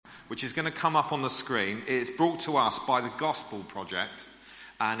which is going to come up on the screen. It's brought to us by the Gospel Project,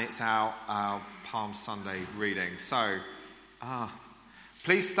 and it's our Palm Sunday reading. So,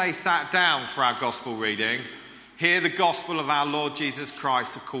 please stay sat down for our Gospel reading. Hear the Gospel of our Lord Jesus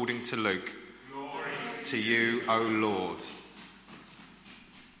Christ according to Luke. Glory to you, O Lord.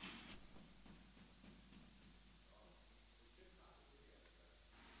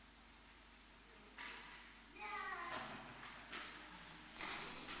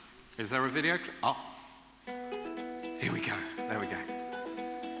 Is there a video? Oh, here we go. There we go.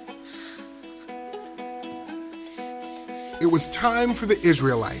 It was time for the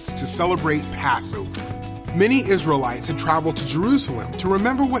Israelites to celebrate Passover. Many Israelites had traveled to Jerusalem to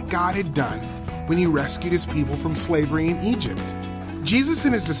remember what God had done when he rescued his people from slavery in Egypt. Jesus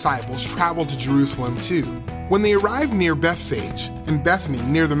and his disciples traveled to Jerusalem too. When they arrived near Bethphage and Bethany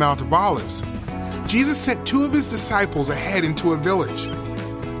near the Mount of Olives, Jesus sent two of his disciples ahead into a village.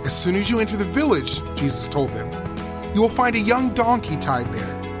 As soon as you enter the village, Jesus told them, you will find a young donkey tied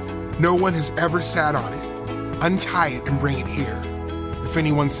there. No one has ever sat on it. Untie it and bring it here. If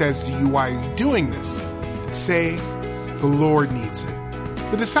anyone says to you, why are you doing this? Say, the Lord needs it.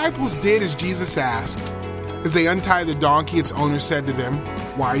 The disciples did as Jesus asked. As they untied the donkey, its owner said to them,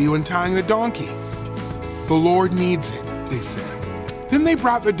 why are you untying the donkey? The Lord needs it, they said. Then they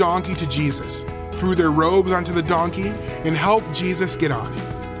brought the donkey to Jesus, threw their robes onto the donkey, and helped Jesus get on it.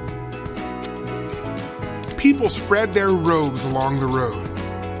 People spread their robes along the road,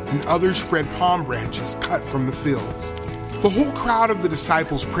 and others spread palm branches cut from the fields. The whole crowd of the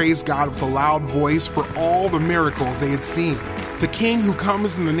disciples praised God with a loud voice for all the miracles they had seen. The King who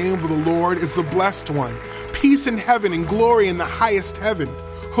comes in the name of the Lord is the blessed one. Peace in heaven and glory in the highest heaven.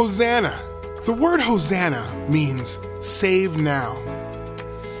 Hosanna. The word Hosanna means save now.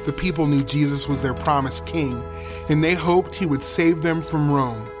 The people knew Jesus was their promised king, and they hoped he would save them from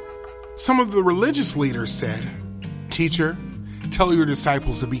Rome. Some of the religious leaders said, Teacher, tell your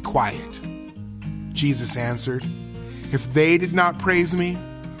disciples to be quiet. Jesus answered, if they did not praise me,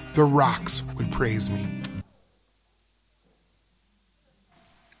 the rocks would praise me.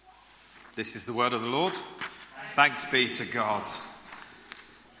 This is the word of the Lord. Thanks be to God.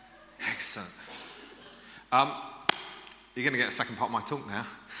 Excellent. You're going to get a second part of my talk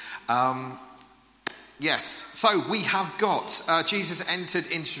now. Yes, so we have got Jesus entered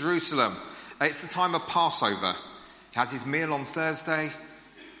into Jerusalem. It's the time of Passover. He has his meal on Thursday.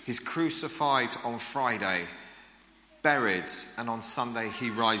 He's crucified on Friday, buried, and on Sunday he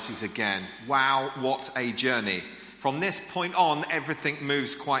rises again. Wow, what a journey. From this point on, everything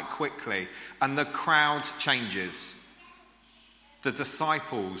moves quite quickly, and the crowd changes. The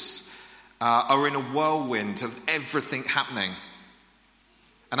disciples are in a whirlwind of everything happening.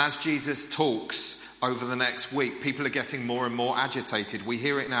 And as Jesus talks over the next week, people are getting more and more agitated. We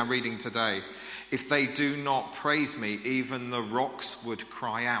hear it in our reading today. If they do not praise me, even the rocks would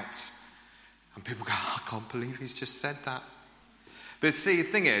cry out. And people go, I can't believe he's just said that. But see, the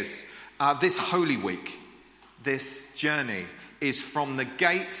thing is, this Holy Week, this journey is from the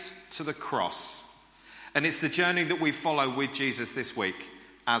gate to the cross. And it's the journey that we follow with Jesus this week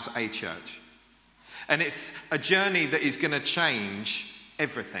as a church. And it's a journey that is going to change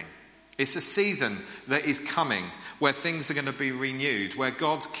everything. It's a season that is coming where things are going to be renewed, where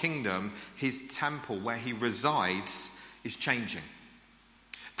God's kingdom, his temple, where he resides, is changing.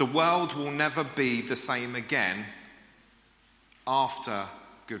 The world will never be the same again after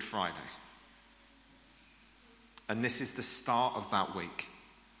Good Friday. And this is the start of that week.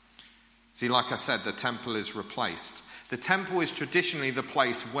 See, like I said, the temple is replaced. The temple is traditionally the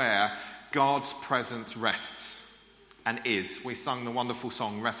place where God's presence rests and is. We sung the wonderful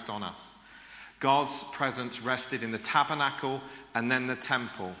song, Rest on Us. God's presence rested in the tabernacle and then the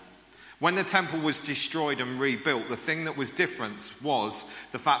temple. When the temple was destroyed and rebuilt, the thing that was different was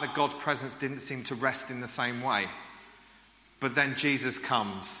the fact that God's presence didn't seem to rest in the same way. But then Jesus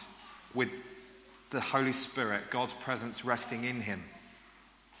comes with the Holy Spirit, God's presence resting in him.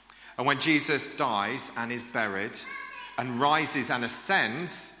 And when Jesus dies and is buried and rises and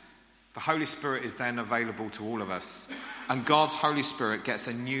ascends, the Holy Spirit is then available to all of us. And God's Holy Spirit gets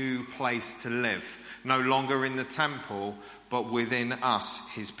a new place to live, no longer in the temple, but within us,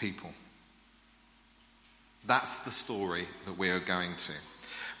 his people. That's the story that we are going to.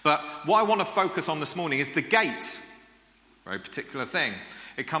 But what I want to focus on this morning is the gate. Very particular thing.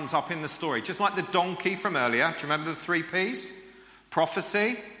 It comes up in the story. Just like the donkey from earlier. Do you remember the 3 P's?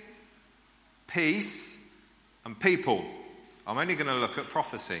 Prophecy, peace, and people. I'm only going to look at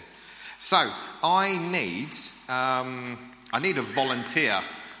prophecy. So, I need a volunteer.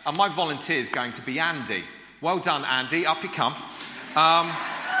 And my volunteer is going to be Andy. Well done, Andy. Up you come.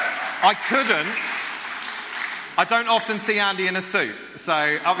 I couldn't. I don't often see Andy in a suit, so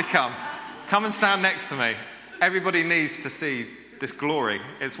up you come. Come and stand next to me. Everybody needs to see this glory.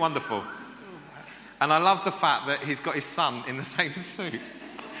 It's wonderful. And I love the fact that he's got his son in the same suit.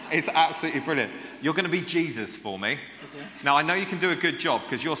 It's absolutely brilliant. You're going to be Jesus for me. Okay. Now, I know you can do a good job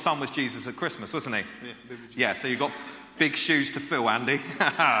because your son was Jesus at Christmas, wasn't he? Yeah, baby Jesus. Yeah, so you've got big shoes to fill, Andy.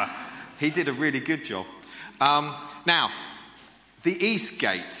 He did a really good job. Now, the East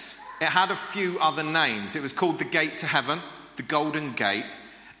Gate, it had a few other names. It was called the Gate to Heaven, the Golden Gate,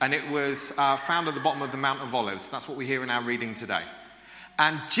 and it was found at the bottom of the Mount of Olives. That's what we hear in our reading today.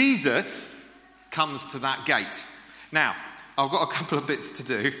 And Jesus comes to that gate. Now, I've got a couple of bits to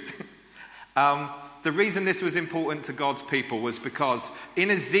do. The reason this was important to God's people was because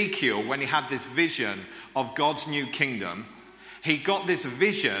in Ezekiel, when he had this vision of God's new kingdom, he got this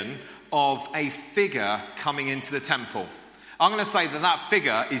vision of a figure coming into the temple. I'm going to say that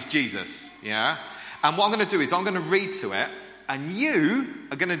figure is Jesus, yeah? And what I'm going to do is I'm going to read to it, and you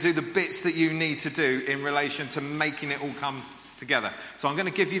are going to do the bits that you need to do in relation to making it all come together. So I'm going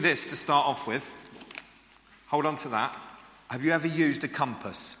to give you this to start off with. Hold on to that. Have you ever used a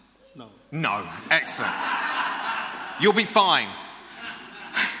compass? No. No. Excellent. You'll be fine.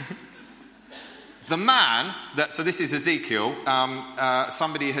 The man so this is Ezekiel.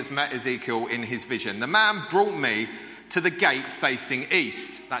 Somebody has met Ezekiel in his vision. The man brought me to the gate facing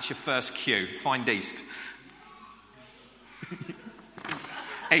east. That's your first cue. Find east.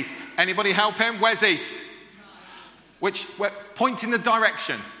 East. Anybody help him? Where's east? Point in the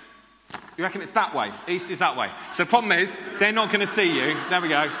direction. You reckon it's that way? East is that way. So the problem is, they're not going to see you. There we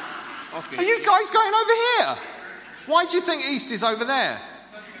go. Okay. Are you guys going over here? Why do you think east is over there?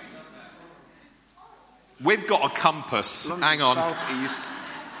 We've got a compass. Hang on. Southeast.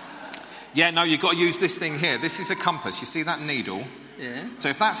 Yeah, no, you've got to use this thing here. This is a compass. You see that needle? Yeah. So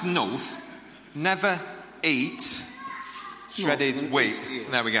if that's north, never eat shredded wheat. East, yeah.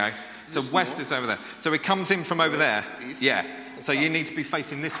 There we go. So This west north. is over there. So it comes in from over there. East. Yeah. So you need to be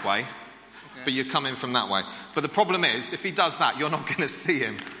facing this way, but you're coming from that way. But the problem is, if he does that, you're not going to see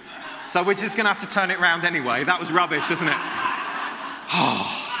him. So we're just going to have to turn it round anyway. That was rubbish, isn't it?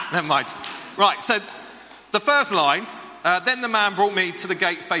 Oh, never mind. Right, so the first line, then the man brought me to the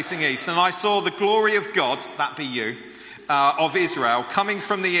gate facing east, and I saw the glory of God, that be you, of Israel, coming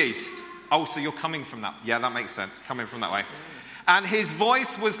from the east. Oh, so you're coming from that. Yeah, that makes sense. Coming from that way. And his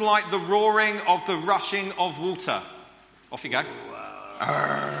voice was like the roaring of the rushing of water. Off you go.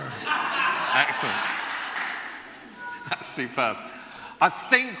 Excellent. That's superb. I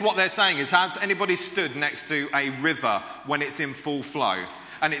think what they're saying is, has anybody stood next to a river when it's in full flow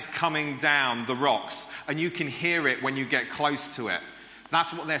and it's coming down the rocks and you can hear it when you get close to it?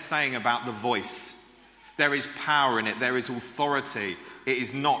 That's what they're saying about the voice. There is power in it. There is authority. It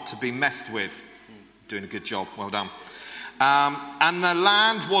is not to be messed with. Doing a good job. Well done. And the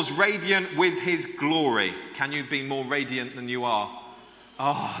land was radiant with his glory. Can you be more radiant than you are?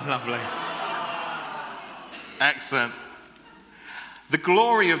 Oh, lovely. Excellent. The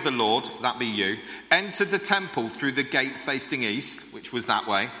glory of the Lord, that be you, entered the temple through the gate facing east, which was that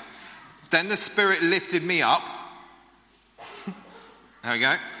way. Then the Spirit lifted me up. There we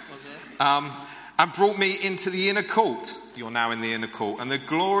go. Okay. And brought me into the inner court. You're now in the inner court. And the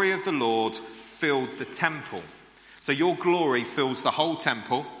glory of the Lord filled the temple. So your glory fills the whole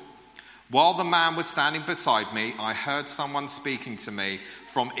temple. While the man was standing beside me, I heard someone speaking to me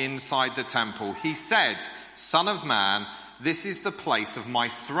from inside the temple. He said, "Son of man, this is the place of my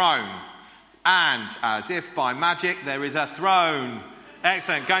throne." And as if by magic, there is a throne.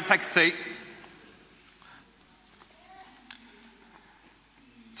 Excellent. Go and take a seat.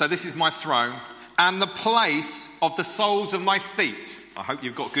 So this is my throne and the place of the soles of my feet. I hope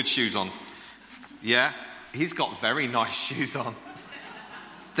you've got good shoes on. Yeah? He's got very nice shoes on.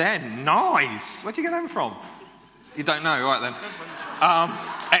 They're nice. Where'd you get them from? You don't know? All right then.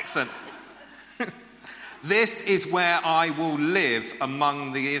 Excellent. This is where I will live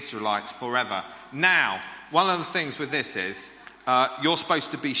among the Israelites forever. Now, one of the things with this is you're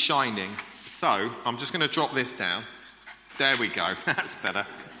supposed to be shining. So I'm just going to drop this down. There we go. That's better.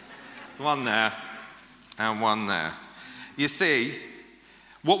 One there and one there. You see,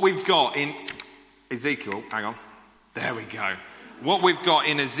 what we've got in Ezekiel, hang on. There we go. What we've got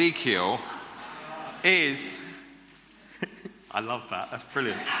in Ezekiel is... I love that. That's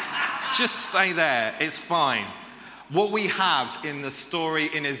brilliant. Just stay there. It's fine. What we have in the story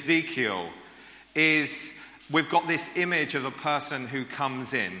in Ezekiel is we've got this image of a person who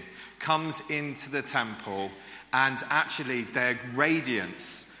comes into the temple, and actually their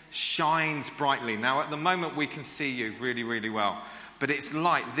radiance shines brightly. Now, at the moment, we can see you really, really well. But it's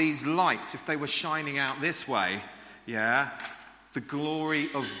like these lights, if they were shining out this way, the glory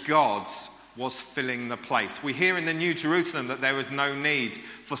of God was filling the place. We hear in the New Jerusalem that there was no need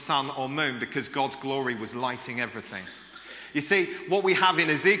for sun or moon because God's glory was lighting everything. You see, what we have in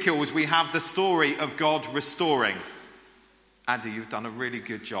Ezekiel is we have the story of God restoring. Andy, you've done a really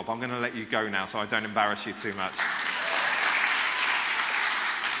good job. I'm going to let you go now so I don't embarrass you too much.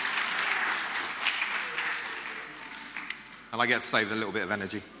 And I get to save a little bit of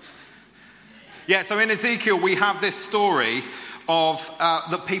energy. Yeah, so in Ezekiel we have this story of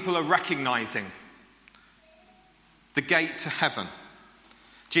that people are recognizing the gate to heaven.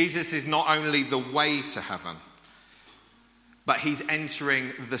 Jesus is not only the way to heaven, but he's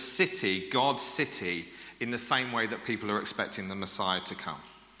entering the city, God's city, in the same way that people are expecting the Messiah to come.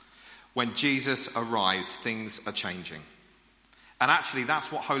 When Jesus arrives, things are changing. And actually,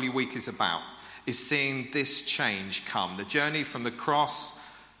 that's what Holy Week is about, is seeing this change come. The journey from the cross,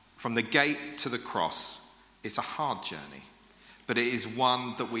 from the gate to the cross, it's a hard journey. But it is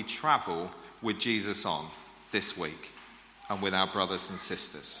one that we travel with Jesus on this week and with our brothers and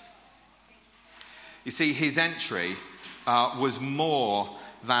sisters. You see, his entry was more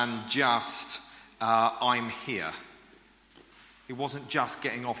than just, I'm here. He wasn't just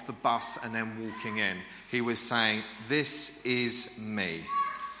getting off the bus and then walking in. He was saying, this is me.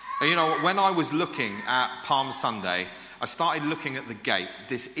 And you know, when I was looking at Palm Sunday, I started looking at the gate,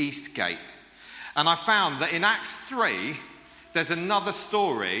 this east gate. And I found that in Acts 3, there's another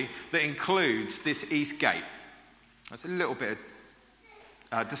story that includes this east gate. There's a little bit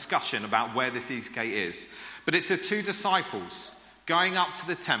of discussion about where this east gate is. But it's the two disciples going up to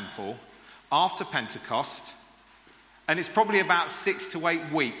the temple after Pentecost. And it's probably about 6 to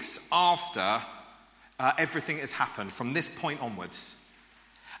 8 weeks after everything has happened from this point onwards.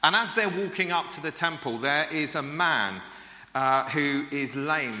 And as they're walking up to the temple, there is a man who is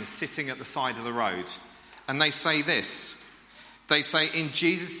lame sitting at the side of the road. And they say this. They say, in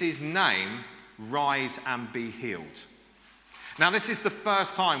Jesus' name, rise and be healed. Now, this is the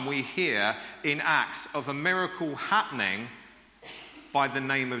first time we hear in Acts of a miracle happening by the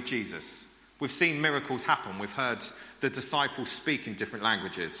name of Jesus. We've seen miracles happen. We've heard the disciples speak in different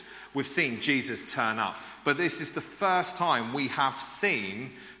languages. We've seen Jesus turn up. But this is the first time we have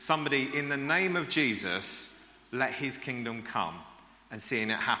seen somebody in the name of Jesus let his kingdom come and seeing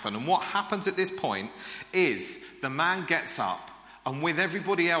it happen. And what happens at this point is the man gets up and with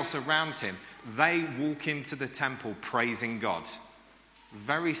everybody else around him, they walk into the temple praising God.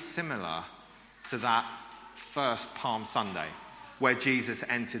 Very similar to that first Palm Sunday where Jesus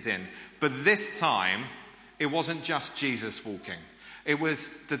entered in. But this time, it wasn't just Jesus walking. It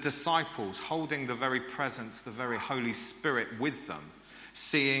was the disciples holding the very presence, the very Holy Spirit with them,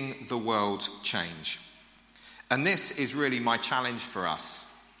 seeing the world change. And this is really my challenge for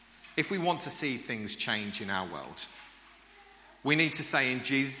us. If we want to see things change in our world, we need to say in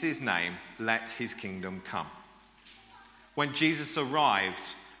Jesus' name, let his kingdom come. When Jesus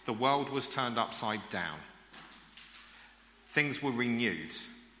arrived, the world was turned upside down. Things were renewed.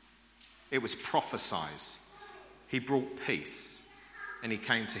 It was prophesied. He brought peace and he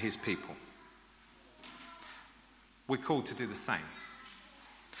came to his people. We're called to do the same.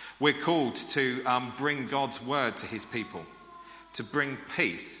 We're called to bring God's word to his people, to bring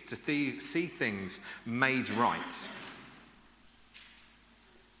peace, to see things made right,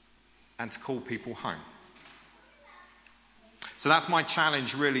 and to call people home. So that's my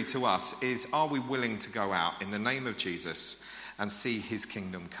challenge really to us, is are we willing to go out in the name of Jesus and see his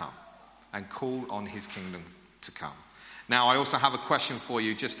kingdom come and call on his kingdom to come? Now, I also have a question for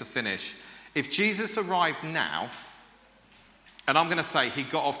you just to finish. If Jesus arrived now, and I'm going to say he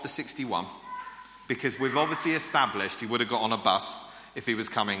got off the 61, because we've obviously established he would have got on a bus if he was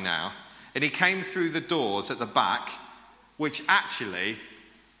coming now, and he came through the doors at the back, which actually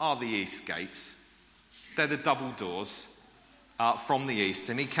are the east gates. They're the double doors from the east,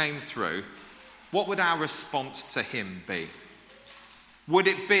 and he came through. What would our response to him be? Would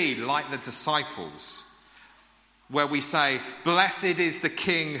it be like the disciples, where we say, blessed is the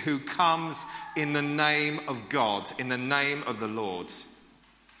King who comes in the name of God, in the name of the Lord.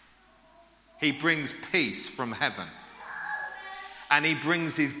 He brings peace from heaven. And he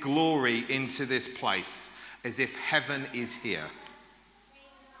brings his glory into this place as if heaven is here.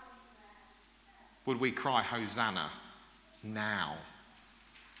 Would we cry, Hosanna, now?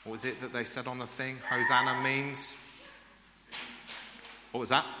 What was it that they said on the thing? Hosanna means? What was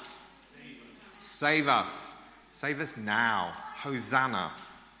that? Save us. Save us now. Hosanna.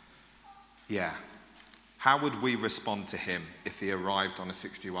 Yeah. How would we respond to him if he arrived on a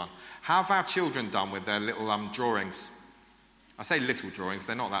 61? How have our children done with their little drawings? I say little drawings,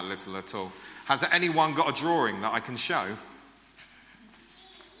 they're not that little at all. Has anyone got a drawing that I can show?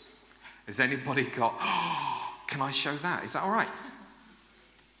 Has anybody got, can I show that? Is that all right?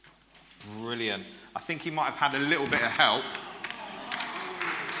 Brilliant. I think he might have had a little bit of help.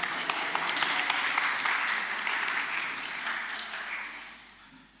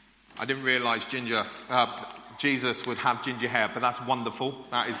 I didn't realise Jesus would have ginger hair, but that's wonderful.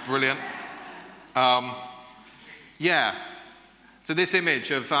 That is brilliant. Yeah. So this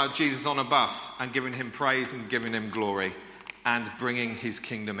image of Jesus on a bus and giving him praise and giving him glory and bringing his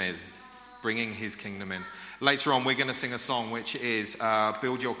kingdom in. Bringing his kingdom in. Later on, we're going to sing a song which is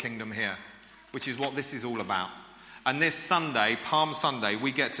Build Your Kingdom Here, which is what this is all about. And this Sunday, Palm Sunday,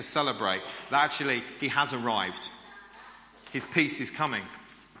 we get to celebrate that actually he has arrived. His peace is coming.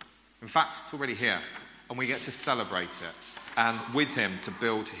 In fact, it's already here. And we get to celebrate it and with him to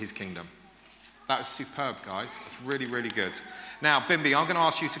build his kingdom. That was superb, guys. It's really, really good. Now, Bimby, I'm going to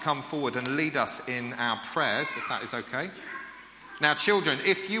ask you to come forward and lead us in our prayers, if that is okay. Now, children,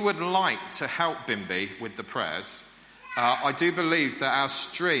 if you would like to help Bimby with the prayers, I do believe that our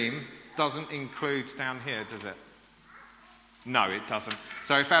stream doesn't include down here, does it? No, it doesn't.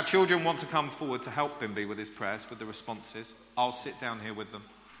 So if our children want to come forward to help Bimby with his prayers, with the responses, I'll sit down here with them.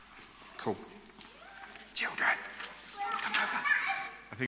 Cool. Children.